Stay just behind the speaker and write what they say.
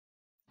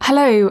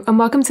Hello and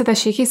welcome to the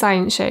Cheeky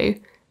Science Show.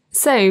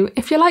 So,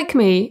 if you're like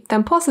me,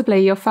 then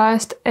possibly your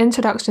first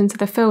introduction to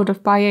the field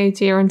of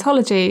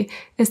biogerontology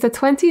is the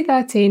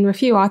 2013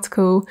 review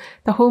article,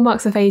 The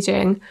Hallmarks of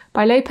Aging,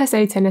 by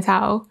Lopez-Otin et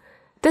al.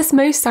 This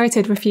most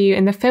cited review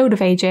in the field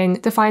of aging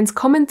defines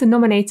common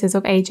denominators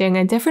of aging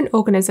in different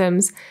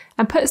organisms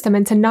and puts them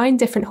into 9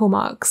 different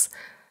hallmarks,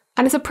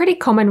 and it's a pretty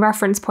common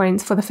reference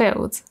point for the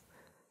field.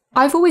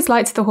 I've always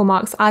liked the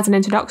hallmarks as an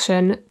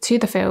introduction to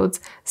the field,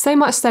 so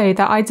much so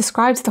that I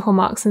described the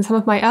hallmarks in some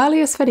of my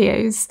earliest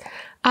videos.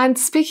 And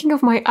speaking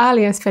of my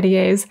earliest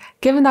videos,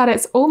 given that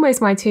it's almost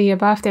my 2-year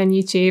birthday on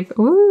YouTube,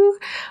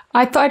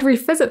 I thought I'd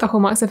revisit the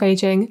hallmarks of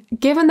aging,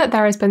 given that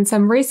there has been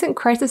some recent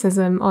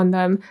criticism on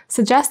them,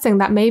 suggesting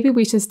that maybe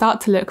we should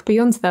start to look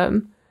beyond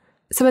them.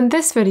 So in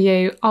this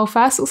video, I'll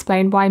first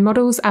explain why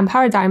models and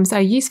paradigms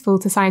are useful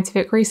to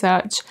scientific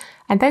research,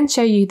 and then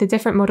show you the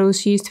different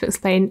models used to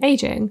explain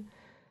aging,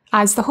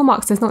 as the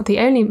hallmarks is not the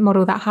only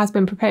model that has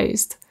been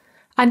proposed.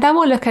 And then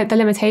we'll look at the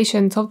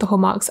limitations of the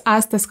hallmarks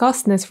as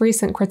discussed in this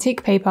recent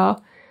critique paper,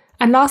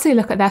 and lastly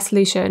look at their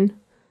solution.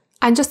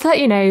 And just to let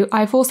you know,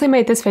 I've also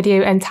made this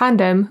video in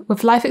tandem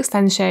with Life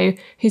Extend Show,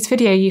 whose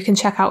video you can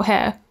check out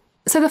here.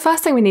 So the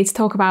first thing we need to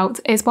talk about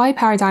is why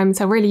paradigms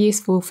are really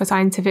useful for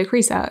scientific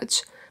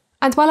research.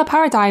 And while a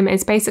paradigm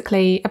is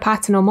basically a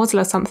pattern or model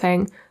of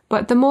something,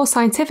 but the more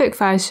scientific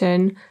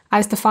version,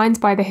 as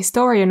defined by the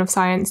historian of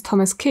science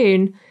Thomas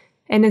Kuhn,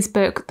 in his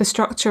book The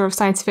Structure of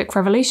Scientific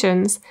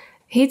Revolutions,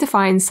 he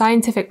defines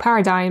scientific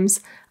paradigms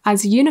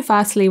as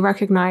universally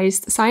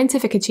recognised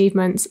scientific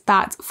achievements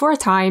that, for a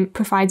time,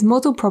 provide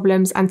model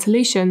problems and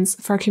solutions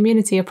for a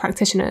community of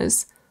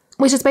practitioners.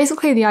 Which is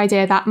basically the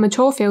idea that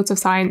mature fields of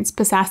science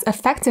possess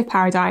effective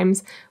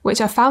paradigms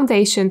which are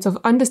foundations of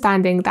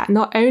understanding that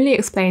not only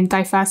explain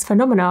diverse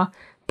phenomena,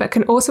 but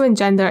can also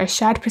engender a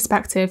shared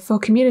perspective for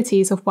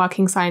communities of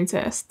working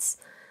scientists.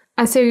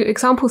 And so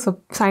examples of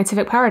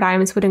scientific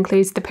paradigms would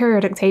include the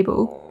periodic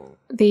table,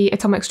 the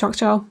atomic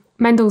structure,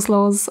 Mendel's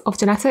laws of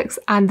genetics,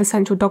 and the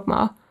central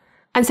dogma.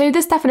 And so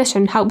this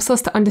definition helps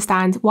us to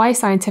understand why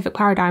scientific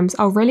paradigms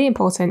are really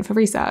important for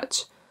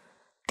research.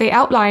 They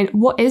outline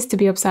what is to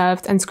be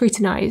observed and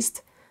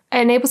scrutinised. It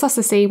enables us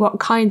to see what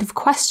kind of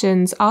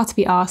questions are to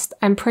be asked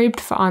and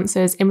probed for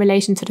answers in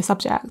relation to the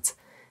subject.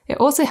 It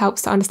also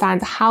helps to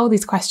understand how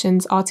these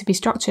questions are to be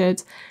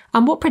structured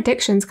and what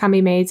predictions can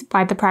be made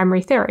by the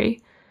primary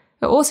theory.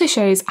 It also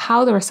shows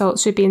how the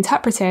results should be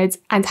interpreted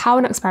and how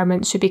an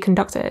experiment should be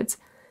conducted.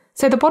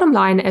 So the bottom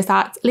line is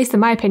that, at least in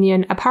my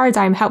opinion, a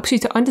paradigm helps you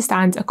to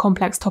understand a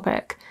complex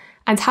topic,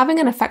 and having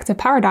an effective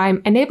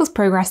paradigm enables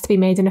progress to be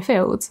made in a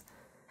field.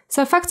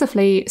 So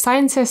effectively,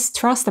 scientists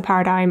trust the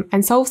paradigm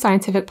and solve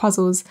scientific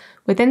puzzles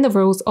within the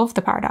rules of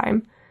the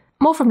paradigm.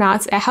 More from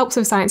that, it helps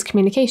with science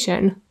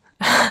communication.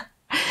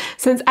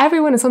 Since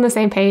everyone is on the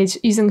same page,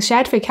 using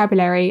shared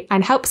vocabulary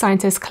and helps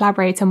scientists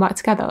collaborate and work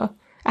together.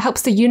 It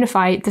helps to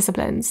unify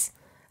disciplines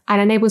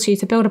and enables you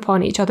to build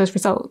upon each other's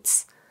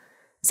results.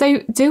 So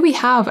do we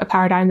have a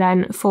paradigm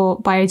then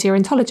for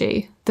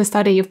biogerontology, the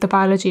study of the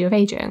biology of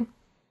aging?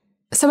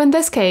 So in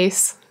this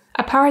case,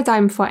 a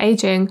paradigm for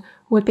aging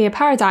would be a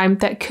paradigm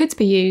that could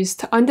be used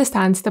to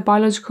understand the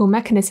biological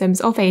mechanisms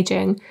of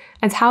aging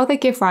and how they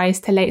give rise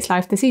to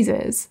late-life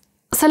diseases.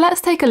 So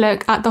let's take a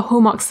look at the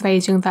hallmarks of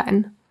aging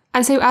then.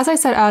 And so as I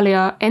said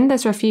earlier, in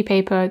this review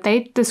paper,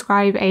 they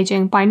describe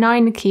aging by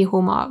 9 key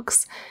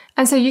hallmarks.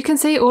 And so you can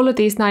see all of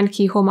these 9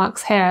 key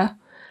hallmarks here.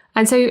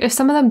 And so if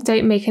some of them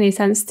don't make any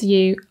sense to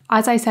you,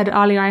 as I said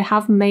earlier, I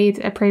have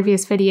made a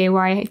previous video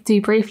where I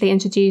do briefly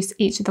introduce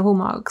each of the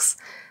hallmarks.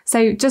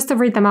 So just to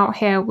read them out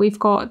here, we've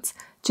got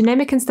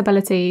genomic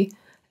instability,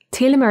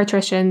 telomere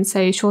attrition,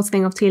 so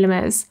shortening of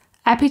telomeres,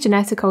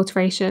 epigenetic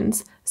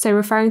alterations, so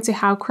referring to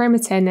how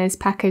chromatin is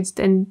packaged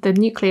in the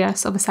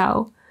nucleus of a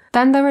cell.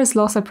 Then there is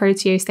loss of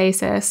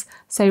proteostasis,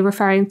 so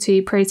referring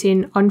to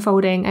protein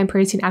unfolding and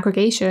protein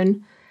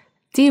aggregation.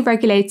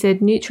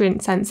 Deregulated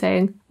nutrient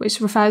sensing,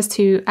 which refers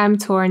to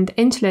mTOR and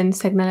insulin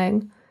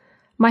signaling.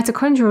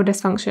 Mitochondrial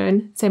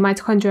dysfunction, so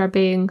mitochondria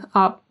being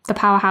the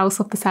powerhouse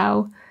of the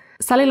cell.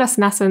 Cellular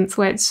senescence,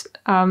 which,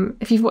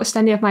 if you've watched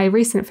any of my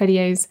recent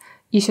videos,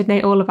 you should know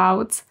all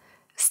about.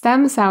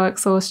 Stem cell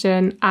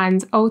exhaustion,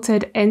 and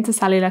altered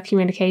intercellular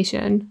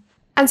communication.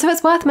 And so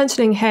it's worth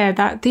mentioning here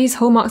that these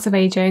hallmarks of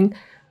aging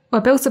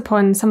were built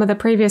upon some of the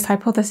previous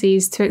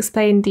hypotheses to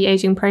explain the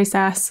aging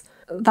process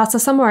that are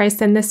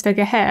summarised in this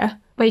figure here,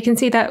 where you can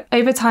see that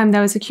over time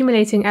there was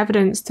accumulating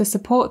evidence to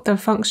support the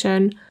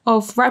function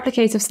of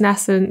replicative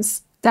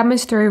senescence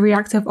damaged through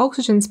reactive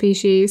oxygen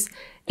species,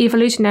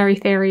 evolutionary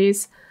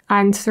theories,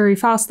 and through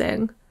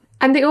fasting.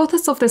 And the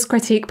authors of this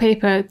critique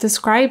paper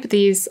describe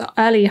these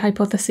early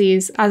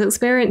hypotheses as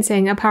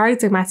experiencing a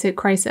paradigmatic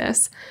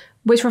crisis,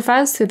 which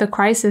refers to the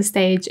crisis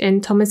stage in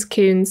Thomas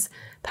Kuhn's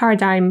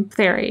paradigm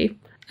theory.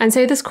 And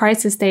so this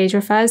crisis stage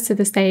refers to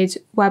the stage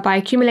whereby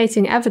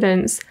accumulating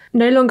evidence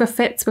no longer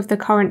fits with the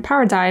current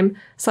paradigm,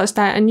 such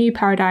that a new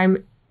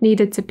paradigm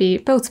needed to be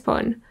built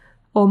upon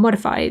or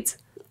modified.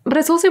 But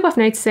it's also worth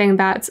noticing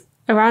that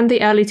around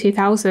the early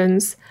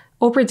 2000s,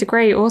 Aubrey de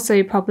Grey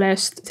also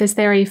published his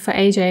theory for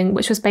aging,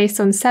 which was based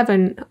on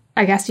 7,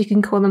 I guess you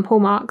can call them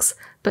hallmarks,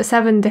 but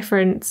 7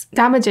 different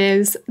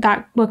damages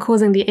that were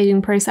causing the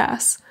aging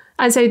process.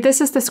 And so this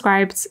is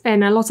described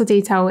in a lot of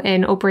detail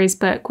in Aubrey's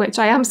book, which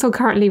I am still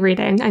currently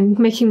reading and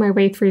making my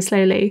way through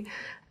slowly.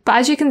 But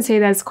as you can see,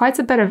 there's quite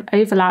a bit of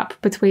overlap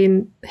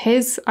between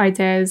his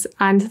ideas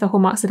and the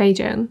hallmarks of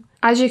aging.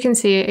 As you can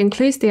see, it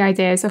includes the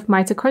ideas of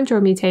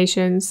mitochondrial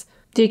mutations,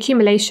 the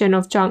accumulation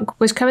of junk,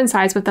 which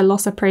coincides with the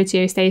loss of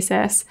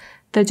proteostasis,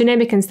 the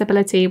genomic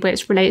instability,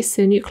 which relates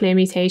to nuclear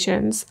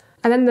mutations,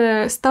 and then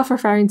the stuff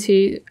referring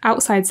to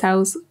outside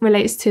cells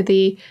relates to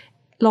the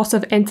loss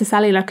of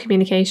intercellular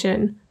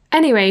communication.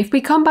 Anyway, if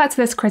we come back to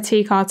this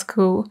critique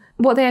article,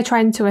 what they are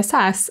trying to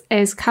assess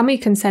is, can we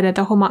consider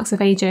the hallmarks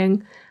of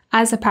aging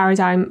as a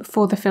paradigm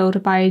for the field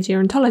of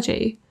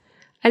biogerontology?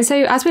 And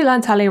so, as we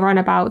learned earlier on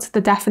about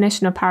the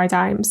definition of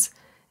paradigms,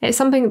 it's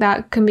something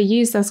that can be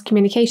used as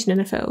communication in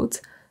a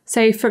field.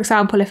 So, for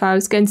example, if I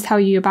was going to tell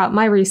you about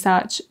my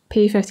research,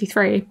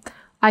 P53,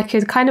 I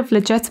could kind of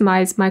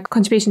legitimize my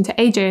contribution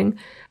to aging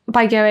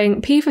by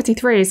going,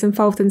 P53 is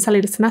involved in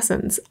cellular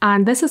senescence,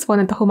 and this is one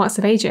of the hallmarks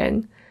of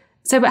aging.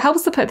 So it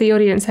helps to put the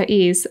audience at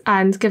ease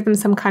and give them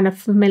some kind of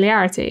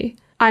familiarity.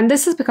 And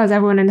this is because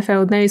everyone in the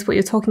field knows what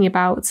you're talking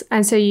about,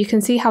 and so you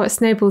can see how it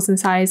snowballs in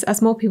size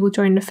as more people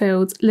join the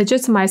field,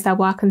 legitimize their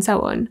work and so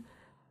on.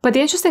 But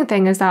the interesting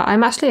thing is that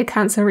I'm actually a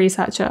cancer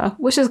researcher,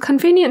 which is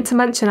convenient to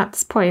mention at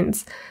this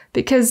point,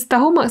 because the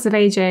hallmarks of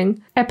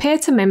aging appear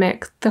to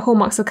mimic the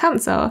hallmarks of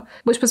cancer,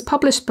 which was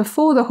published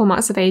before the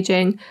hallmarks of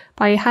aging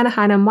by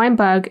Hanahan and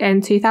Weinberg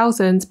in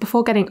 2000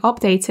 before getting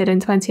updated in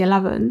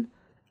 2011.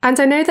 And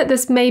I know that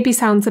this maybe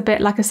sounds a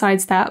bit like a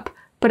sidestep,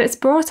 but it's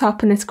brought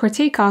up in this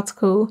critique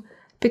article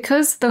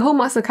because the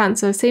hallmarks of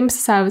cancer seems to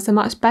serve as a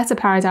much better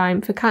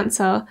paradigm for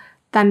cancer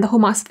than the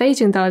hallmarks of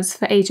aging does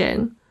for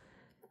aging.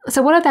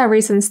 So what are their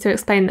reasons to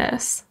explain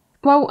this?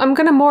 Well, I'm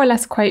going to more or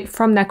less quote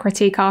from their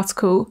critique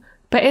article,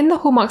 but in the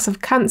hallmarks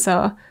of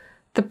cancer,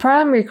 the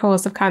primary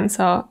cause of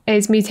cancer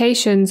is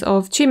mutations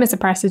of tumour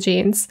suppressor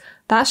genes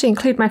that actually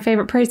include my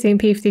favourite protein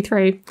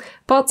P53,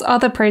 but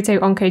other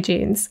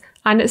proto-oncogenes.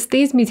 And it's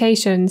these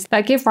mutations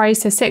that give rise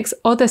to 6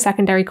 other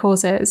secondary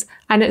causes,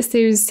 and it's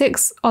those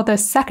 6 other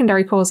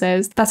secondary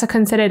causes that are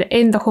considered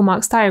in the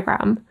hallmarks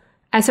diagram.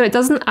 And so it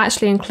doesn't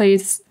actually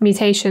include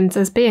mutations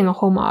as being a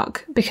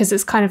hallmark, because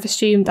it's kind of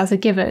assumed as a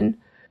given.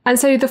 And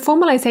so the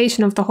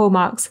formalization of the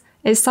hallmarks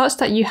is such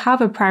that you have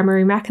a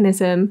primary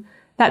mechanism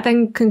that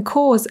then can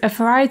cause a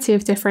variety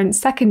of different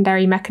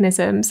secondary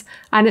mechanisms,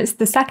 and it's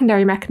the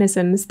secondary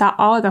mechanisms that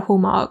are the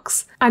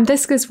hallmarks, and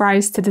this gives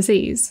rise to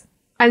disease.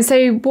 And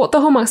so what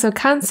the hallmarks of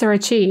cancer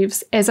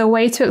achieves is a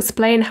way to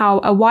explain how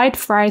a wide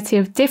variety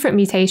of different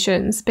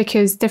mutations,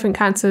 because different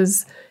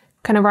cancers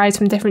can arise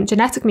from different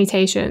genetic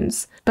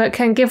mutations, but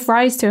can give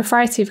rise to a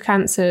variety of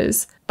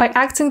cancers by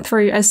acting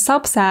through a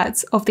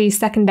subset of these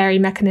secondary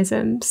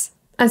mechanisms.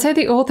 And so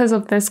the authors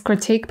of this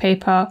critique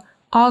paper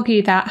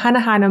argue that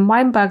Hanahan and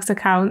Weinberg's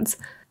account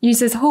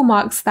uses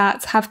hallmarks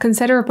that have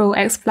considerable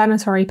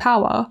explanatory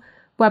power,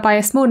 whereby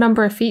a small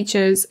number of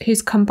features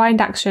whose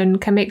combined action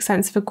can make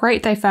sense of a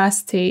great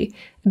diversity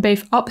in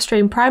both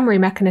upstream primary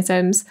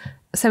mechanisms,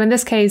 so in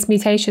this case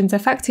mutations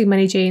affecting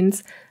many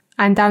genes,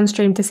 and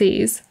downstream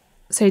disease,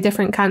 so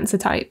different cancer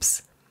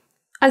types.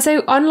 And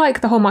so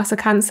unlike the hallmarks of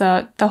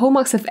cancer, the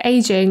hallmarks of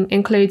aging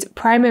include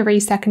primary,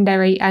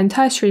 secondary, and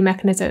tertiary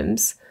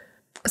mechanisms.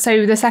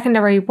 So the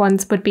secondary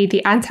ones would be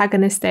the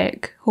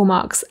antagonistic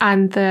hallmarks,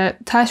 and the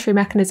tertiary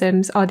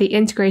mechanisms are the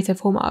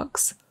integrative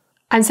hallmarks.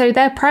 And so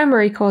their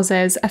primary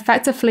causes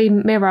effectively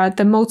mirror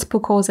the multiple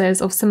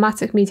causes of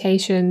somatic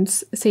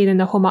mutations seen in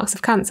the hallmarks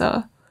of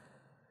cancer.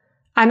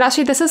 And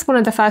actually this is one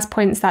of the first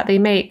points that they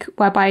make,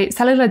 whereby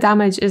cellular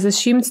damage is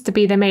assumed to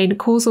be the main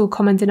causal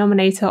common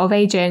denominator of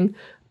aging,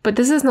 but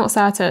this is not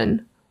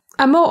certain.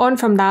 And more on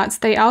from that,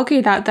 they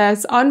argue that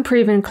there's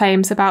unproven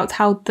claims about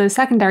how the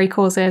secondary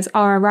causes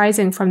are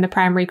arising from the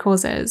primary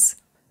causes,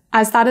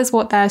 as that is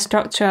what their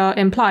structure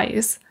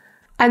implies.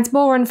 And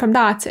more on from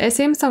that, it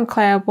seems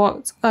unclear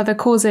what are the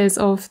causes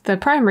of the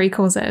primary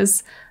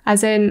causes,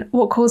 as in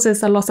what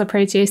causes the loss of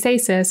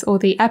proteostasis or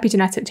the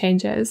epigenetic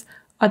changes.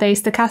 Are they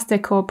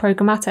stochastic or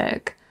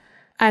programmatic?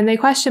 And they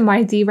question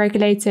why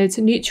deregulated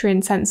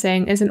nutrient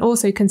sensing isn't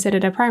also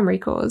considered a primary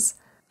cause,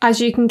 as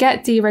you can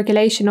get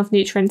deregulation of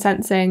nutrient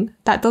sensing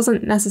that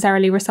doesn't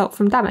necessarily result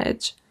from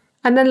damage.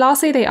 And then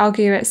lastly, they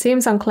argue it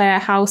seems unclear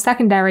how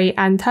secondary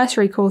and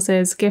tertiary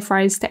causes give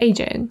rise to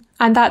aging,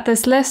 and that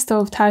this list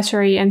of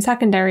tertiary and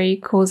secondary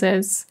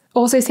causes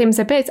also seems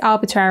a bit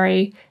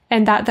arbitrary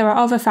in that there are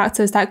other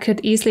factors that could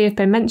easily have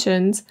been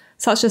mentioned,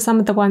 such as some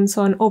of the ones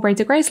on Aubrey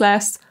de Grey's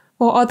list,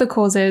 or other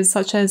causes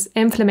such as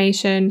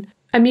inflammation,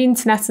 immune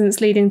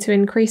senescence leading to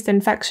increased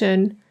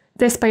infection,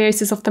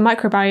 dysbiosis of the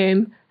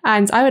microbiome,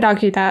 and I would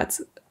argue that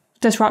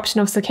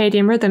disruption of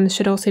circadian rhythms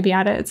should also be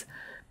added.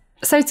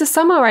 So to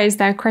summarise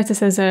their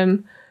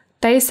criticism,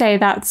 they say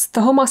that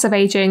the hallmarks of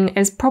aging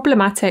is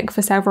problematic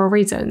for several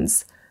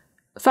reasons.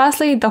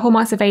 Firstly, the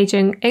hallmarks of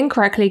aging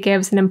incorrectly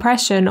gives an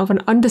impression of an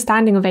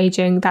understanding of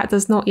aging that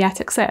does not yet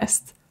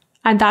exist,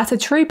 and that a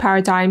true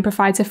paradigm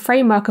provides a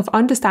framework of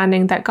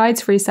understanding that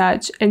guides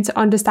research into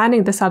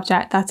understanding the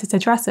subject that it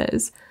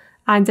addresses.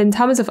 And in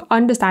terms of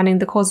understanding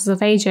the causes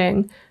of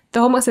aging, the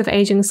hallmarks of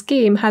aging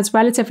scheme has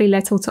relatively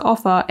little to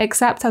offer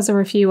except as a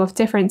review of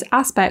different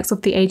aspects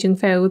of the aging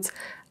field,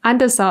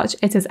 and as such,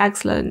 it is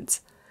excellent.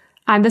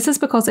 And this is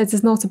because it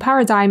is not a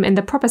paradigm in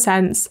the proper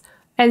sense.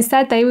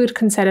 Instead, they would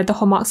consider the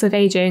hallmarks of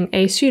aging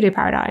a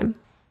pseudo-paradigm.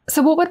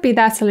 So what would be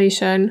their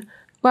solution?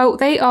 Well,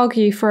 they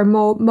argue for a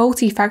more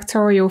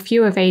multifactorial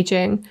view of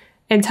aging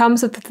in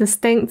terms of the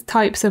distinct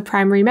types of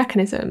primary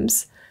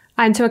mechanisms,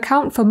 and to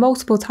account for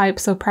multiple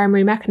types of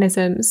primary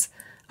mechanisms,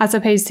 as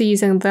opposed to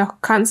using the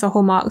cancer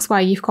hallmarks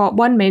where you've got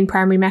one main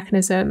primary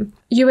mechanism,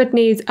 you would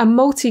need a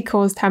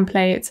multi-cause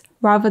template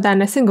rather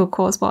than a single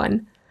cause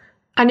one.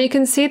 And you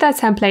can see their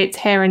template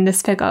here in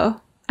this figure.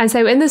 And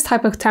so in this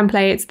type of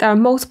template, there are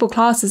multiple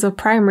classes of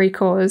primary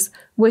cause,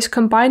 which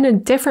combine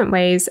in different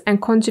ways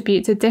and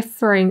contribute to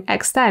differing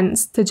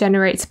extents to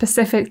generate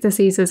specific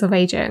diseases of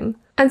aging.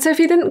 And so if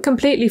you didn't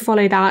completely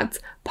follow that,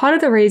 part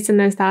of the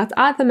reason is that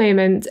at the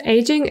moment,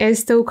 aging is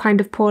still kind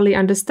of poorly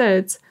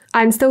understood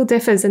and still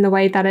differs in the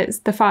way that it's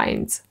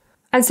defined.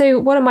 And so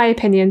what are my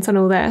opinions on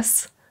all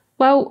this?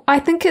 Well, I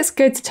think it's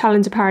good to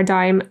challenge a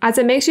paradigm as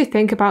it makes you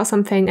think about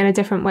something in a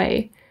different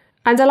way.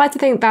 And I like to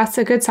think that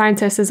a good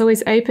scientist is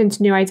always open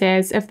to new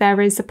ideas if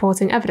there is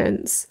supporting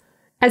evidence.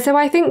 And so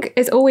I think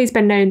it's always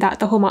been known that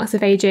the hallmarks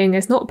of aging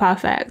is not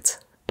perfect,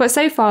 but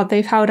so far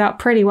they've held up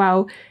pretty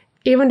well,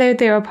 even though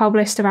they were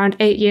published around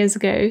 8 years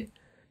ago.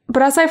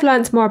 But as I've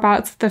learnt more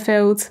about the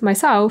field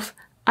myself,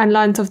 and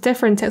learnt of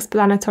different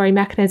explanatory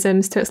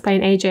mechanisms to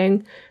explain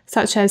aging,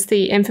 such as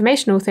the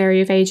informational theory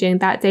of aging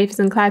that Davis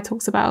and Clare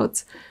talks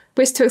about,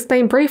 which to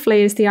explain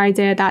briefly is the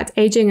idea that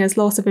aging is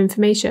loss of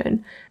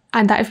information,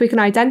 and that if we can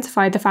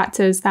identify the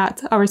factors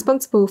that are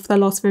responsible for the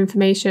loss of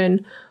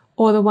information,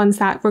 or the ones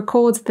that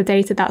record the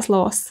data that's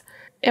lost,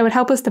 it would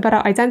help us to better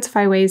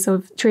identify ways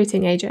of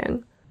treating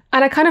aging.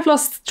 And I kind of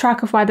lost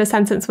track of where the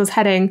sentence was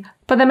heading,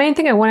 but the main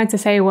thing I wanted to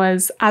say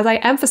was, as I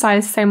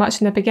emphasised so much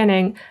in the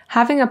beginning,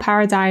 having a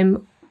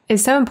paradigm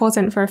is so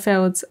important for a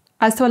field,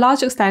 as to a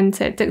large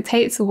extent it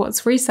dictates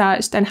what's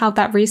researched and how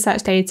that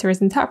research data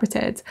is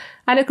interpreted,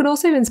 and it can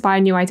also inspire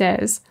new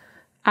ideas.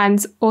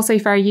 And also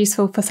very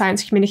useful for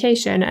science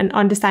communication and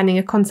understanding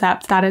a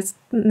concept that is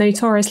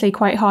notoriously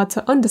quite hard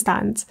to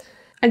understand.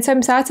 And so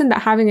I'm certain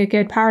that having a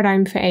good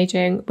paradigm for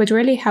aging would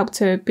really help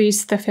to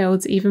boost the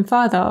field even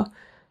further,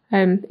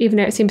 even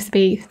though it seems to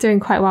be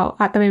doing quite well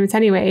at the moment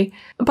anyway.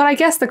 But I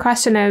guess the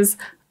question is,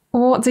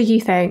 what do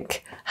you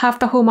think? Have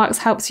the hallmarks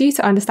helped you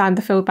to understand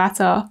the field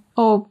better?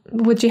 Or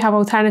would you have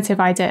alternative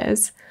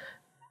ideas?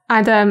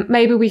 And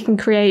maybe we can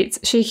create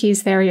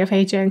Shiki's theory of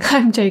aging.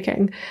 I'm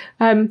joking.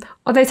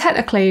 Although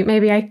technically,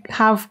 maybe I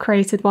have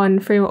created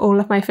one through all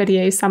of my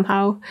videos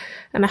somehow,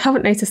 and I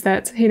haven't noticed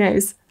it. Who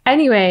knows?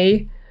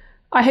 Anyway,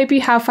 I hope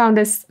you have found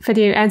this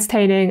video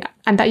entertaining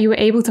and that you were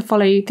able to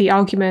follow the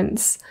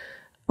arguments.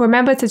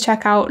 Remember to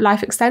check out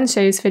Life Extend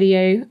Show's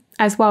video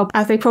as well,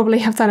 as they probably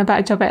have done a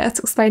better job at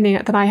explaining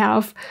it than I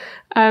have.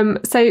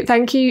 So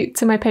thank you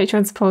to my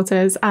Patreon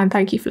supporters, and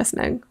thank you for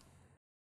listening.